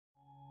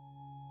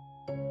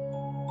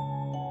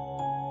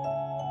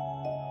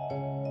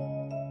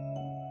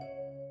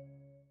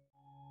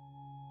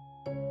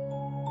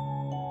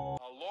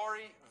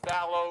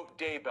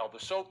the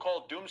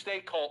so-called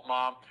doomsday cult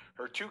mom.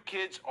 Her 2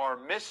 kids are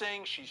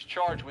missing. She's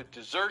charged with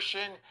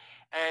desertion,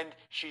 and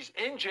she's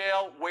in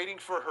jail waiting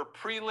for her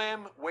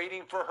prelim,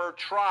 waiting for her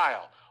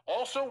trial,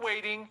 also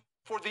waiting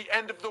for the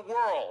end of the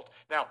world.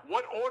 Now,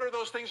 what order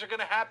those things are going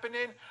to happen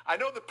in? I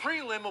know the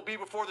prelim will be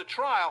before the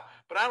trial,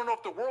 but I don't know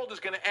if the world is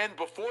going to end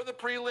before the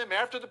prelim,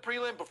 after the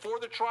prelim, before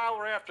the trial,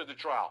 or after the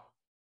trial.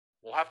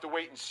 We'll have to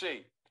wait and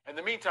see. In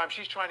the meantime,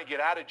 she's trying to get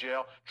out of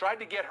jail, tried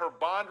to get her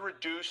bond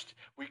reduced.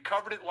 We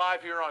covered it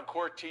live here on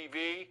Court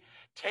TV.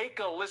 Take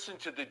a listen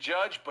to the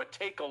judge, but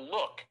take a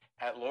look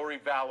at Lori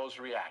Vallow's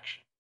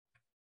reaction.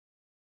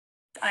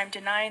 I'm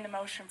denying the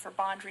motion for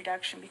bond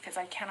reduction because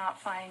I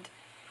cannot find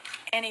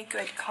any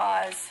good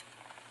cause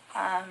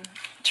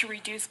to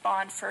reduce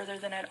bond further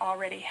than it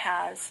already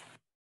has.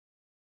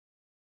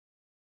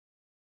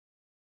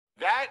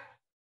 That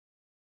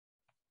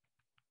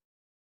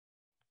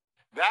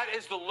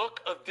is the look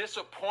of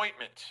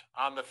disappointment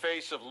on the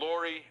face of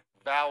Lori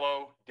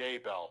Vallow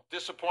Daybell.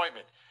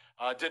 Disappointment.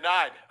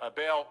 Denied a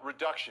bail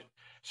reduction.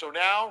 So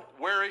now,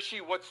 where is she?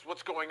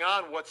 What's going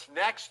on? What's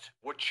next?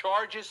 What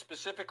charges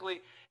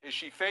specifically is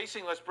she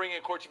facing? Let's bring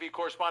in Court TV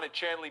correspondent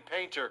Chanley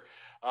Painter.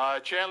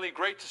 Chanley,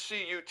 great to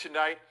see you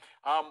tonight.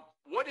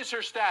 What is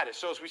her status?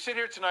 So as we sit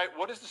here tonight,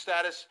 what is the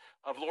status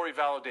of Lori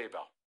Vallow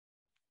Daybell?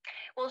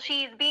 Well,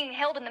 she's being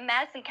held in the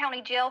Madison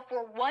County Jail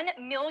for $1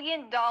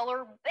 million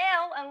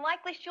bail.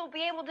 Unlikely she'll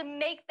be able to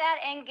make that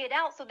and get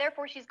out, so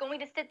therefore she's going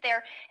to sit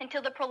there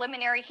until the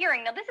preliminary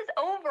hearing. Now, this is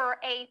over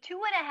a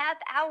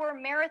 2.5-hour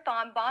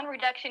marathon bond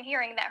reduction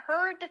hearing that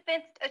her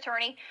defense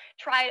attorney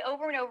tried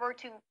over and over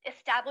to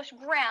establish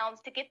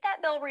grounds to get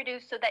that bail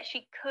reduced so that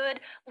she could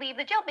leave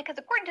the jail, because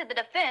according to the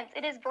defense,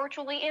 it is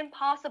virtually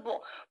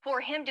impossible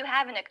for him to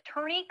have an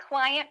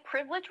attorney-client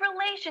privilege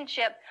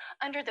relationship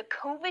under the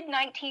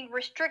COVID-19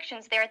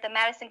 restrictions there at the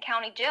Madison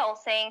County Jail,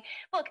 saying,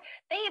 look,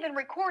 they even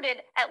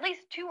recorded at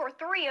least 2 or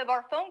 3 of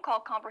our phone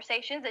call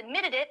conversations,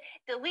 admitted it,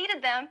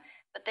 deleted them.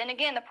 But then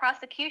again, the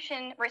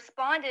prosecution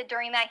responded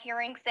during that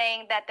hearing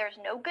saying that there's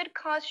no good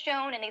cause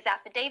shown in these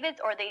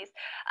affidavits or these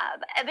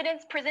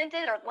evidence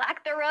presented or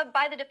lack thereof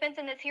by the defense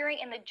in this hearing.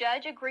 And the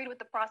judge agreed with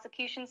the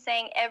prosecution,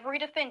 saying every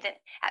defendant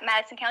at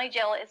Madison County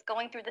Jail is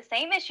going through the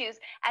same issues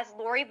as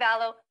Lori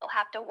Vallow. They'll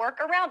have to work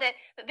around it.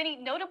 But Vinny,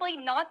 notably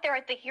not there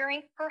at the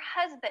hearing, her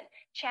husband,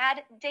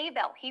 Chad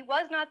Daybell. He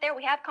was not there.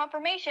 We have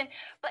confirmation,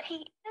 but he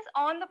is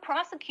on the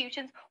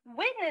prosecution's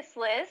witness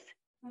list.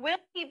 Will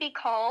he be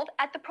called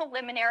at the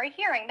preliminary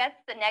hearing?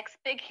 That's the next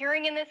big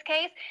hearing in this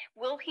case.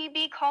 Will he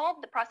be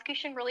called? The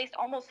prosecution released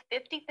almost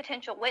 50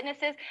 potential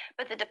witnesses,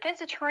 but the defense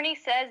attorney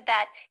says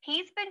that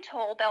he's been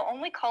told they'll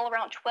only call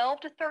around 12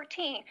 to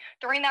 13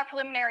 during that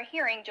preliminary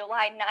hearing,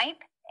 July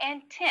 9th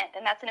and 10th,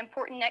 and that's an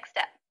important next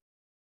step.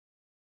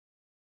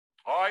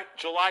 All right,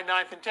 July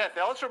 9th and 10th.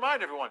 Now, let's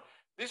remind everyone,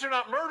 these are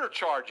not murder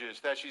charges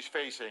that she's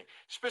facing.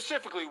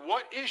 Specifically,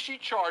 what is she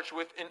charged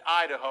with in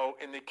Idaho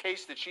in the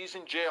case that she's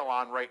in jail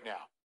on right now?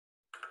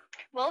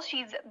 Well,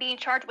 she's being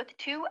charged with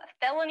 2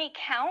 felony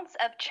counts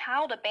of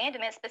child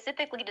abandonment,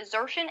 specifically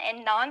desertion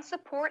and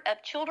non-support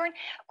of children.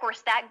 Of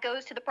course, that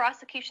goes to the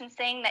prosecution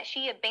saying that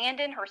she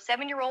abandoned her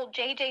 7-year-old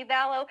JJ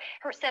Vallow,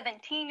 her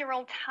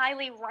 17-year-old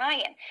Tylee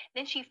Ryan.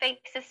 Then she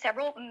faces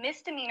several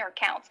misdemeanor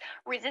counts,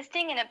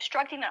 resisting and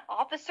obstructing an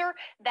officer.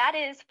 That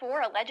is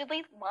for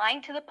allegedly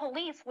lying to the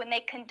police when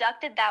they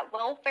conducted that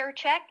welfare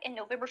check in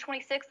November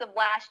 26th of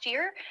last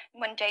year,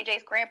 when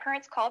JJ's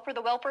grandparents called for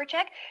the welfare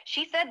check.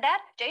 She said that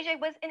JJ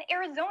was in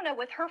Arizona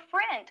with her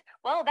friend.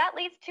 Well, that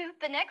leads to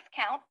the next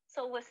count,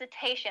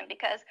 solicitation,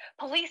 because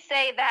police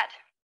say that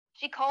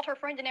she called her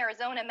friend in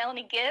Arizona,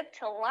 Melani Gibb,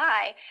 to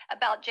lie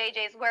about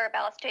JJ's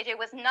whereabouts. JJ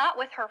was not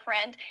with her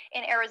friend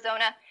in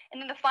Arizona.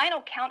 And then the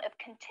final count of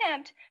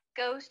contempt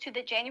goes to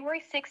the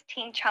January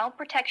 16 child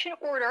protection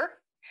order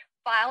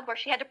filed where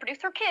she had to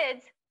produce her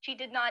kids. She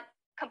did not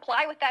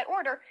comply with that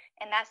order,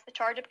 and that's the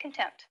charge of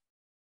contempt.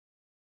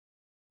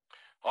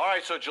 All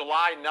right, so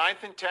July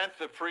 9th and 10th,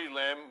 the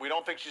prelim. We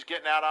don't think she's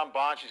getting out on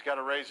bond. She's got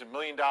to raise $1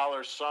 million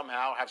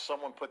somehow, have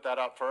someone put that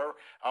up for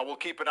her. We'll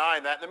keep an eye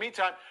on that. In the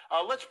meantime,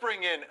 let's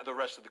bring in the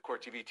rest of the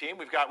Court TV team.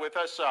 We've got with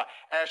us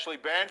Ashley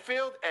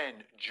Banfield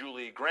and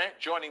Julie Grant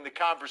joining the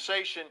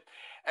conversation.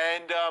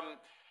 And,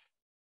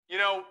 you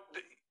know,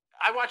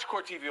 I watch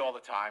Court TV all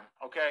the time,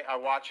 okay? I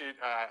watch it.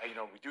 You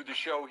know, we do the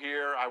show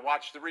here. I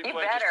watch the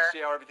replay just to see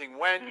how everything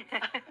went,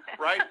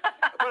 right?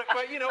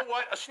 But you know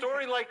what? A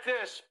story like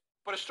this,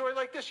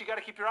 you got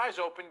to keep your eyes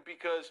open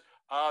because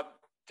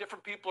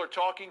different people are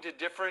talking to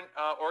different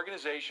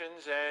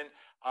organizations. And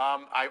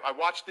I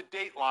watched the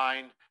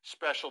Dateline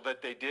special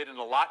that they did, and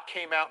a lot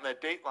came out in that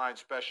Dateline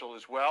special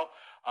as well.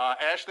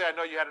 Ashley, I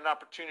know you had an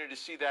opportunity to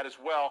see that as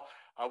well.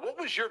 What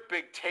was your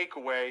big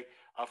takeaway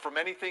from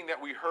anything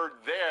that we heard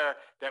there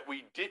that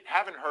we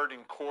haven't heard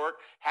in court,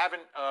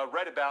 haven't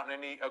read about in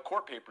any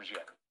court papers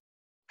yet?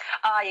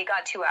 You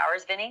got 2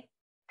 hours, Vinny,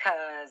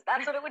 because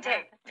that's what it would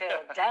take to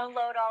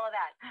download all of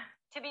that.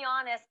 To be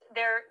honest,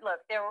 there were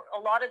a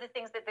lot of the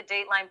things that the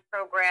Dateline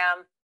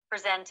program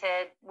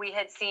presented. We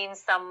had seen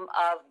some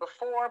of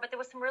before, but there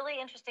was some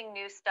really interesting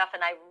new stuff.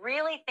 And I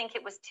really think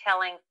it was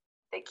telling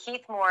that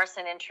Keith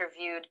Morrison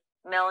interviewed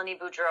Melani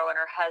Boudreau and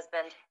her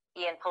husband,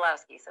 Ian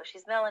Pawlowski. So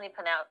she's Melani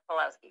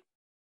Pawlowski.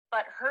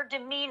 But her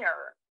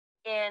demeanor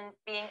in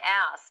being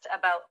asked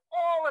about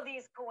all of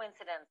these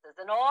coincidences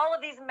and all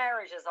of these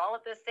marriages all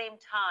at the same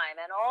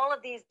time and all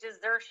of these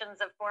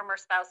desertions of former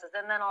spouses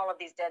and then all of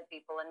these dead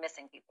people and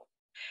missing people.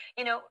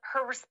 You know,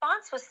 her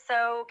response was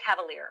so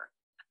cavalier.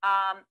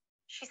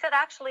 She said,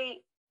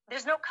 actually,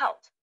 there's no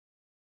cult.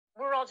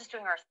 We're all just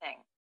doing our thing.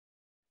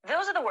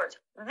 Those are the words.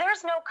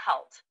 There's no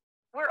cult.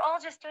 We're all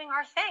just doing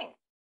our thing.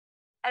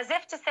 As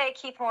if to say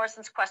Keith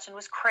Morrison's question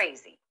was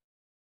crazy.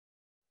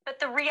 But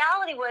the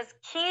reality was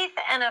Keith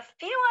and a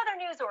few other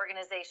news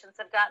organizations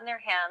have gotten their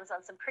hands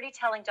on some pretty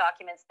telling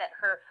documents that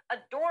her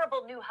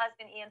adorable new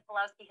husband, Ian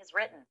Pawlowski, has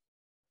written.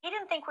 He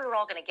didn't think we were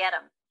all going to get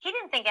him. He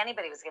didn't think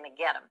anybody was going to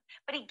get him.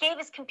 But he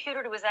gave his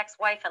computer to his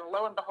ex-wife, and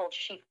lo and behold,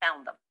 she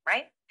found them,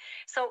 right?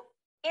 So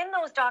in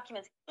those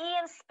documents,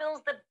 Ian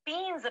spills the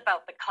beans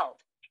about the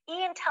cult.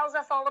 Ian tells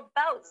us all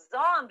about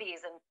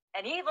zombies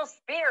and evil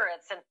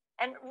spirits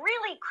and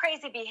really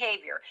crazy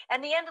behavior.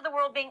 And the end of the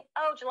world being,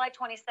 oh, July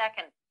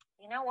 22nd.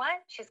 You know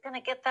what? She's going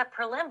to get that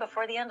prelim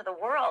before the end of the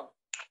world.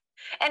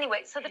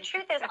 Anyway, so the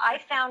truth is I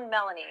found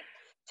Melani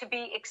to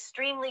be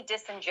extremely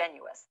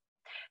disingenuous.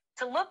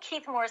 To look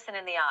Keith Morrison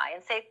in the eye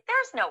and say,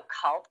 there's no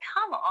cult.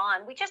 Come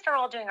on. We just are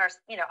all doing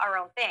our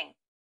own thing.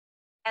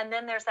 And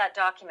then there's that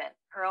document.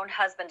 Her own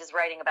husband is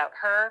writing about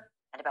her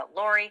and about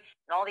Lori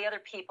and all the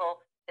other people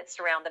that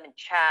surround them in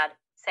Chad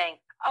saying,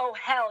 oh,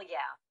 hell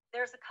yeah,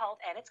 there's a cult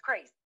and it's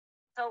crazy.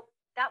 So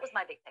that was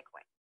my big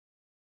takeaway.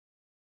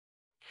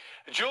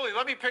 Julie,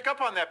 let me pick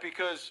up on that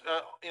because,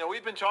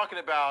 we've been talking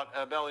about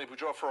Melani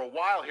Pawlowski for a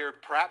while here,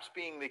 perhaps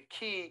being the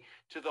key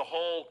to the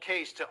whole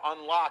case to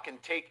unlock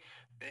and take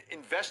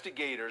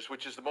investigators,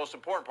 which is the most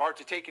important part,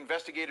 to take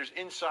investigators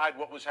inside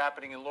what was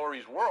happening in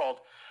Lori's world.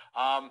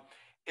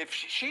 If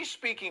she's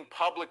speaking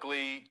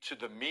publicly to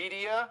the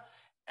media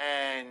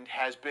and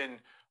has been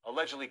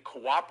allegedly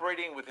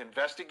cooperating with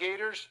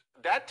investigators,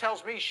 that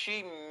tells me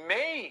she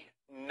may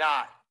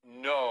not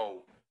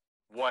know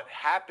what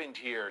happened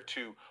here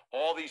to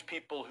all these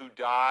people who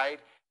died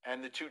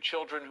and the two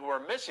children who are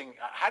missing.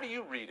 How do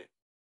you read it?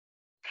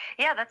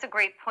 Yeah, that's a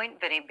great point,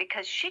 Vinny,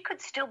 because she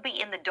could still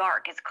be in the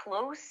dark. As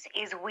close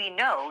as we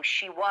know,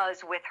 she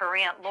was with her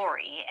Aunt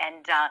Lori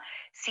and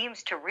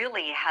seems to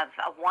really have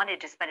wanted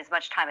to spend as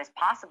much time as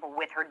possible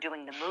with her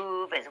doing the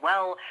move as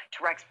well to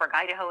Rexburg,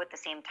 Idaho at the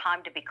same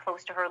time to be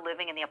close to her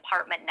living in the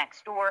apartment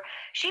next door.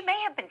 She may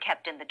have been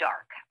kept in the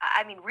dark.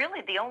 I mean,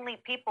 really, the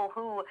only people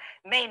who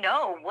may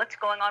know what's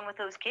going on with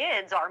those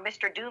kids are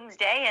Mr.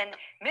 Doomsday and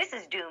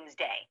Mrs.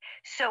 Doomsday.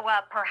 So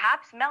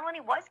perhaps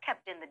Melani was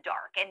kept in the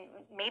dark, and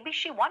maybe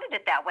she wanted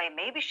it that way.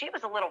 Maybe she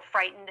was a little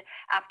frightened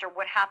after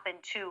what happened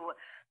to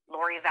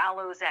Lori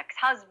Vallow's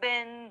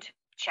ex-husband,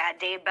 Chad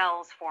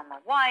Daybell's former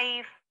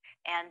wife,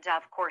 and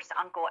of course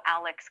Uncle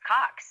Alex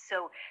Cox.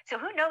 So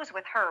who knows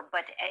with her?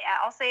 But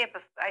I'll say it.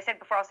 I said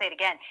before, I'll say it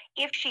again.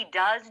 If she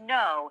does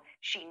know,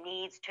 she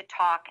needs to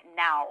talk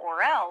now,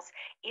 or else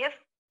if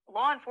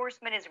law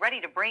enforcement is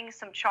ready to bring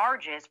some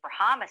charges for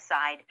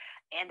homicide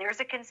and there's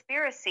a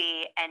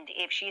conspiracy, and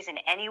if she's in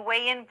any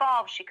way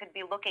involved, she could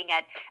be looking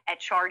at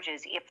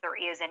charges if there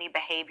is any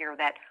behavior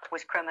that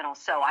was criminal.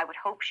 So I would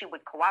hope she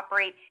would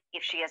cooperate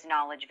if she has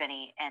knowledge,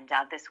 Vinny, and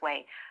this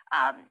way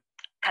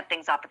cut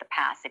things off at the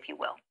pass, if you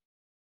will.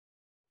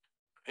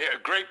 Yeah,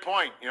 great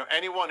point.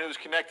 Anyone who's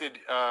connected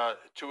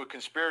to a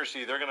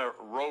conspiracy, they're going to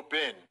rope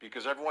in,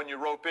 because everyone you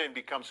rope in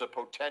becomes a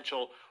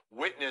potential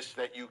witness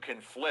that you can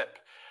flip.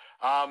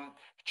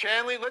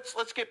 Chanley,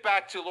 let's get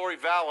back to Lori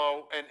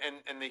Vallow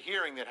and the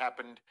hearing that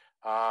happened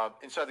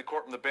inside the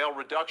courtroom, the bail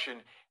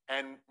reduction.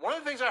 And one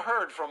of the things I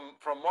heard from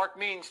Mark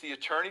Means, the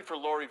attorney for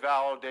Lori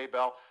Vallow,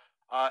 Daybell,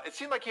 it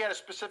seemed like he had a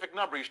specific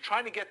number. He's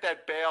trying to get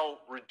that bail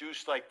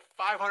reduced like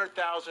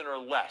 $500,000 or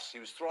less. He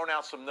was throwing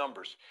out some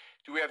numbers.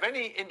 Do we have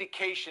any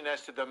indication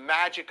as to the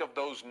magic of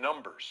those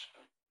numbers?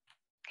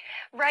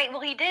 Right.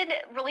 Well, he did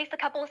release a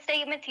couple of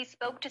statements. He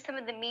spoke to some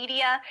of the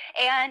media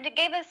and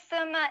gave us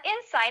some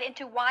insight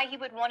into why he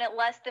would want it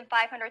less than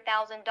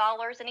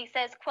 $500,000. And he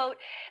says, quote,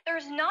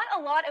 "There's not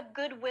a lot of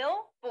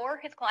goodwill for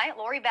his client,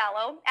 Lori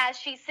Vallow, as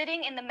she's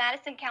sitting in the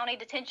Madison County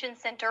Detention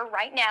Center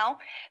right now.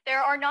 There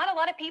are not a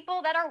lot of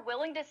people that are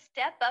willing to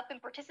step up and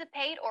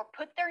participate or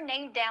put their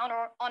name down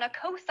or on a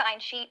co-sign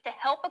sheet to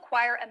help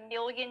acquire $1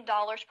 million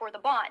for the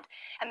bond.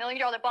 $1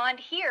 million bond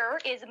here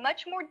is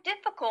much more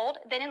difficult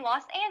than in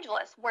Los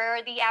Angeles,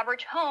 where the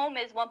average home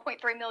is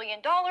 $1.3 million.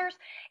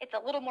 It's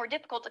a little more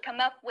difficult to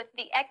come up with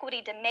the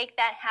equity to make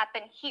that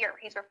happen here."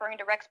 He's referring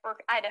to Rexburg,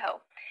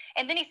 Idaho.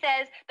 And then he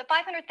says the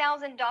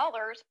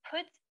 $500,000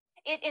 puts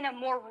it in a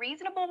more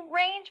reasonable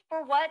range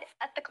for what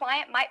the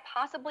client might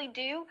possibly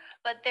do,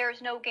 but there's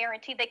no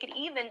guarantee they could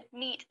even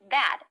meet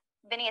that.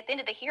 Vinny, at the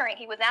end of the hearing,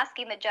 he was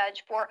asking the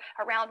judge for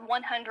around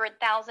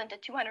 $100,000 to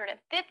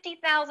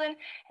 $250,000,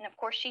 and of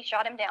course, she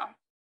shot him down.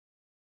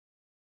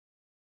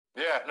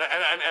 Yeah,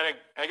 and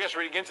I guess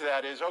reading into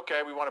that is,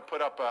 okay, we want to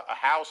put up a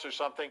house or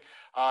something.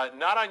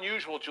 Not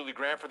unusual, Julie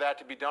Grant, for that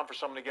to be done for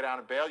someone to get out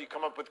on bail. You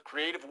come up with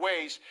creative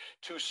ways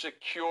to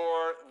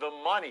secure the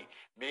money.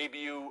 Maybe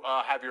you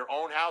have your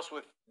own house,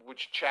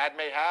 which Chad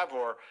may have,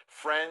 or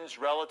friends,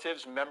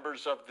 relatives,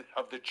 members of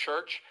the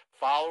church,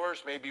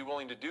 followers may be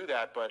willing to do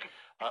that. But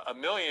 $1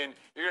 million,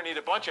 you're going to need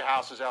a bunch of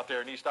houses out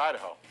there in East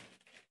Idaho.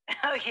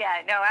 Oh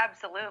yeah, no,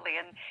 absolutely,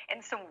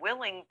 and some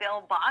willing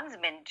bail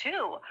bondsmen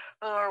too,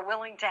 who are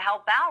willing to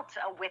help out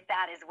with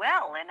that as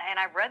well. And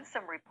I've read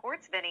some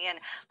reports, Vinny, and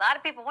a lot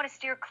of people want to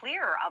steer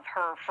clear of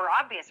her for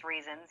obvious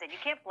reasons, and you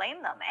can't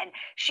blame them. And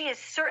she is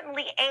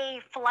certainly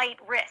a flight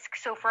risk.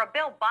 So for a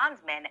bail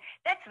bondsman,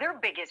 that's their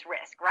biggest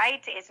risk,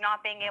 right? Is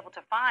not being able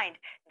to find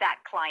that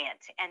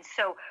client. And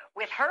so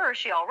with her,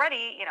 she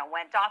already,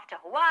 went off to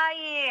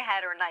Hawaii,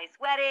 had her nice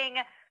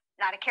wedding.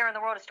 Not a care in the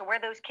world as to where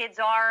those kids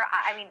are.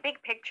 I mean,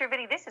 big picture,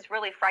 Vinny, this is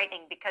really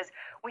frightening because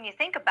when you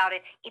think about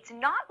it, it's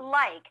not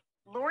like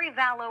Lori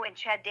Vallow and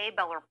Chad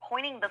Daybell are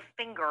pointing the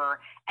finger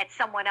at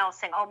someone else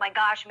saying, oh my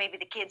gosh, maybe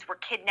the kids were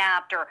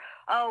kidnapped, or,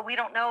 oh, we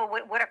don't know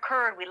what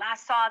occurred. We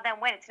last saw them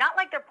when. It's not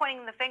like they're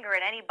pointing the finger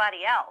at anybody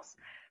else.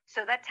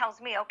 So that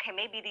tells me, okay,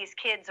 maybe these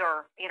kids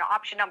are,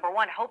 option number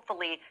one,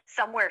 hopefully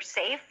somewhere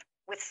safe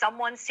with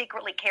someone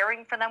secretly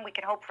caring for them. We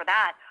can hope for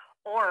that.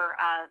 Or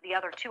the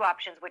other two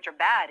options, which are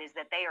bad, is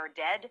that they are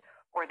dead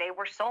or they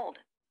were sold,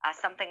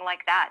 something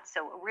like that.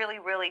 So really,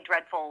 really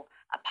dreadful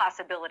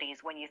possibilities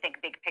when you think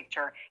big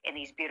picture in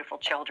these beautiful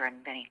children,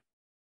 Vinny.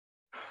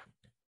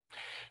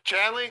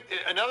 Chanley,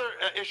 another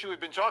issue we've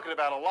been talking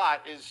about a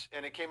lot is,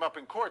 and it came up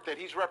in court, that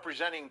he's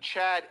representing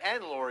Chad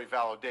and Lori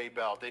Vallow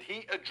Daybell. Did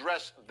he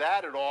address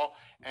that at all,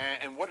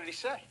 and what did he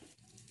say?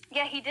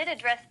 Yeah, he did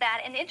address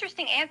that. An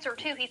interesting answer,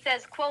 too. He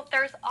says, quote,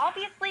 there's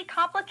obviously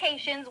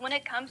complications when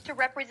it comes to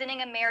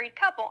representing a married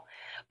couple,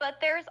 but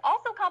there's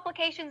also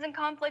complications and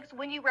conflicts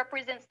when you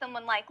represent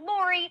someone like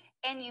Lori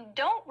and you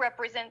don't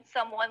represent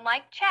someone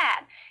like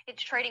Chad.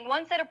 It's trading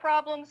one set of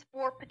problems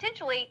for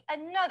potentially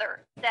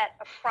another set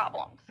of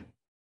problems.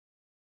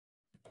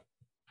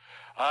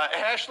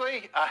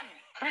 Ashley, I'm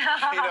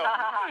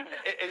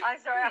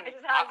sorry,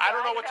 I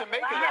don't know what to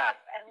make of that.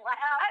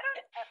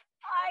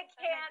 I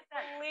can't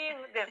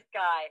believe this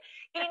guy.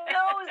 He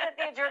knows that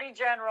the Attorney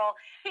General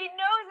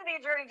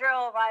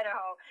of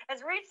Idaho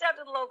has reached out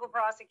to the local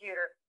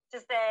prosecutor to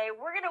say,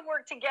 we're going to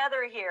work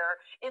together here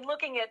in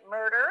looking at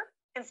murder,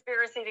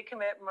 conspiracy to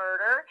commit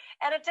murder,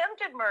 and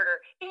attempted murder.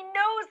 He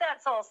knows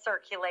that's all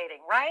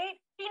circulating, right?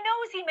 He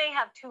knows he may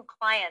have two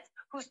clients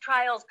whose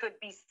trials could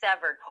be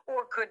severed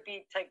or could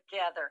be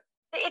together.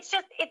 It's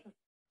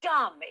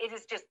dumb. It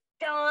is just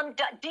dumb,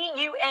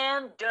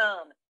 D-U-M,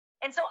 dumb.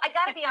 And so I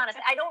got to be honest,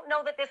 I don't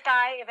know that this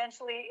guy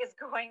eventually is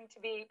going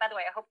to be, by the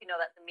way, I hope you know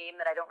that's a meme,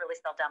 that I don't really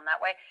spell dumb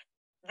that way.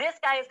 This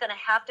guy is going to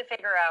have to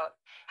figure out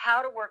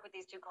how to work with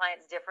these two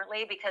clients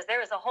differently because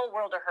there is a whole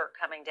world of hurt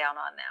coming down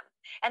on them.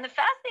 And the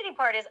fascinating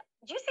part is,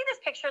 do you see this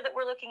picture that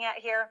we're looking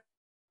at here?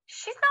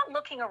 She's not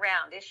looking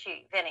around, is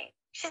she, Vinny?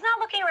 She's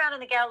not looking around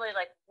in the gallery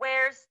like,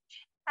 where's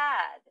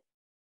Chad?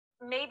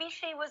 Maybe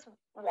she was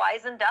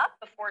wizened up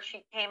before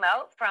she came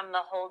out from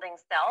the holding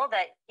cell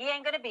that he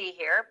ain't going to be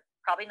here.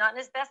 Probably not in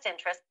his best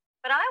interest.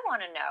 But I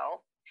want to know,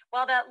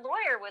 while that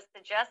lawyer was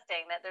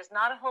suggesting that there's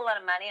not a whole lot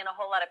of money and a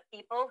whole lot of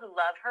people who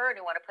love her and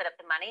who want to put up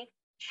the money,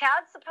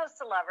 Chad's supposed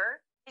to love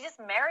her. He just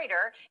married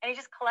her, and he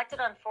just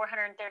collected on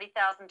 $430,000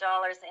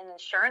 in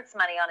insurance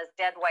money on his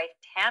dead wife,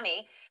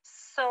 Tammy.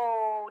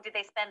 So did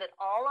they spend it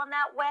all on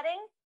that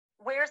wedding?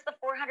 Where's the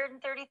 $430,000?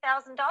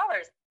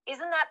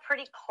 Isn't that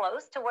pretty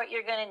close to what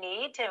you're going to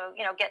need to,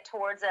 get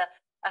towards a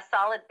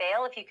solid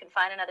bail if you can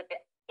find another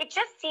bail? It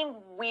just seemed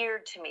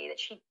weird to me that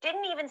she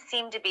didn't even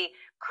seem to be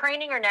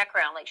craning her neck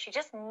around. Like she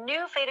just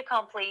knew fait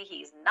accompli.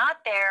 He's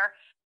not there.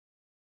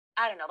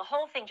 I don't know. The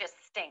whole thing just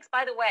stinks.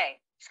 By the way,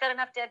 she's got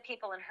enough dead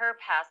people in her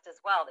past as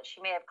well that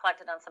she may have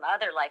collected on some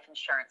other life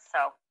insurance.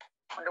 So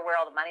I wonder where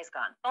all the money's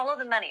gone. Follow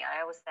the money,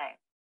 I always say.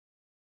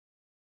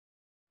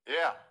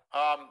 Yeah.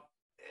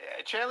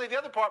 Chanley, the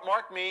other part,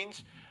 Mark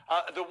means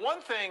the one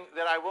thing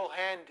that I will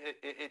hand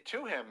it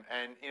to him,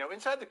 and,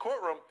 inside the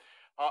courtroom,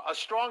 a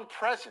strong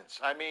presence.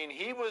 I mean,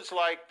 he was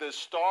like the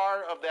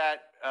star of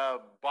that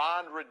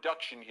bond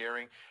reduction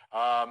hearing,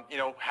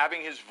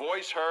 having his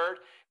voice heard,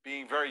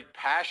 being very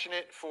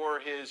passionate for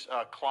his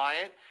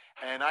client.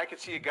 And I could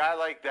see a guy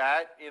like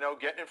that,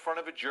 getting in front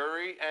of a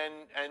jury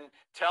and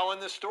telling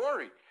the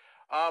story.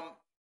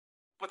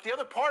 But the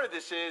other part of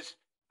this is,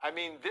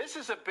 this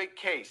is a big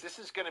case. This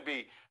is going to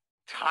be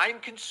time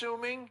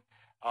consuming.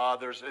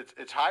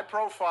 It's high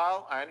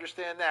profile. I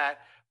understand that.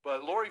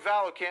 But Lori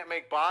Vallow can't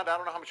make bond. I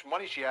don't know how much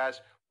money she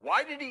has.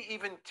 Why did he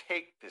even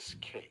take this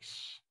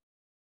case?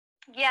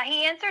 Yeah,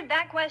 he answered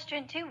that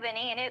question too,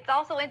 Vinny, and it's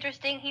also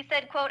interesting. He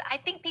said, quote, I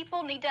think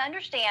people need to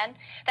understand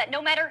that no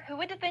matter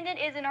who a defendant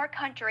is in our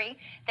country,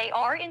 they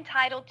are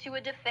entitled to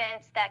a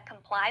defense that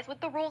complies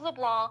with the rules of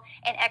law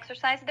and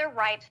exercise their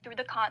rights through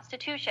the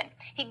Constitution.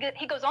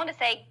 He goes on to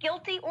say,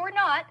 guilty or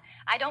not,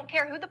 I don't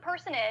care who the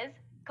person is,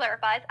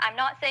 clarifies, I'm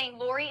not saying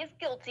Lori is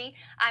guilty.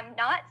 I'm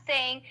not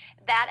saying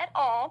that at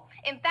all.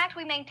 In fact,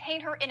 we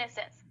maintain her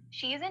innocence.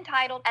 She is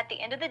entitled at the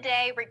end of the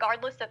day,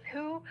 regardless of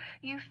how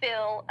you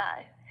feel,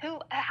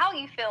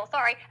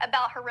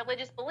 about her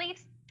religious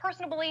beliefs,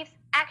 personal beliefs,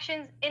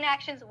 actions,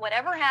 inactions,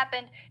 whatever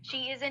happened,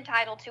 she is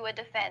entitled to a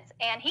defense.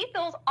 And he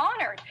feels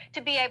honored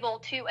to be able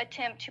to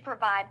attempt to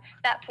provide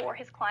that for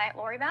his client,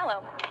 Lori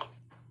Vallow.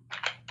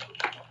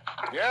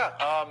 Yeah,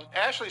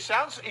 Ashley, he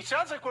sounds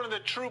like one of the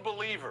true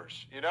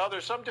believers. You know,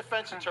 there's some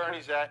defense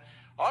attorneys that,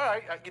 all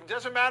right, it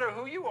doesn't matter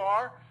who you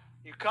are.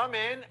 You come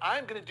in,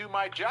 I'm going to do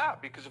my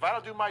job, because if I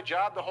don't do my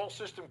job, the whole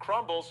system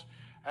crumbles.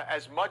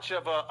 As much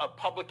of a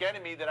public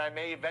enemy that I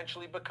may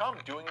eventually become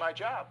doing my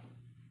job.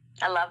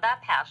 I love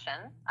that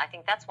passion. I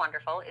think that's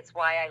wonderful. It's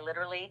why I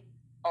literally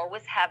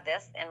always have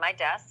this in my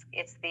desk.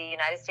 It's the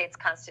United States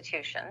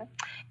Constitution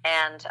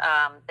and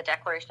the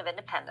Declaration of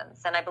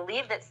Independence. And I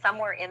believe that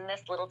somewhere in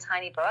this little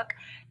tiny book,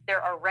 there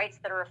are rights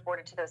that are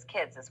afforded to those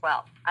kids as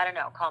well. I don't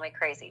know, call me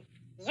crazy.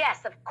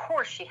 Yes, of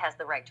course she has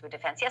the right to a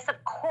defense. Yes, of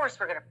course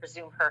we're going to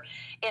presume her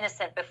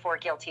innocent before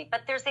guilty.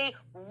 But there's a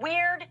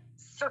weird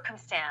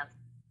circumstance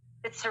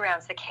that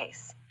surrounds the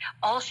case.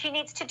 All she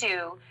needs to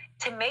do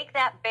to make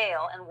that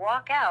bail and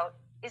walk out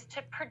is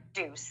to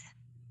produce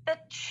the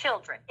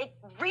children. It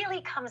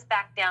really comes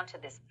back down to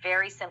this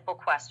very simple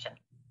question.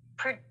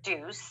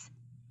 Produce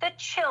the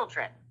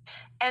children.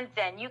 And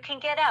then you can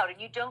get out,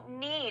 and you don't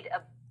need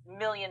 $1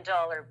 million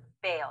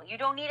bail. You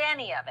don't need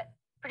any of it.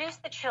 Produce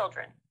the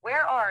children.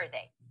 Where are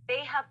they?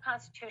 They have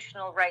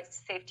constitutional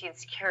rights, safety and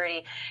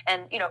security,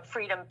 and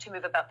freedom to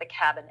move about the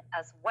cabin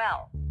as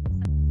well.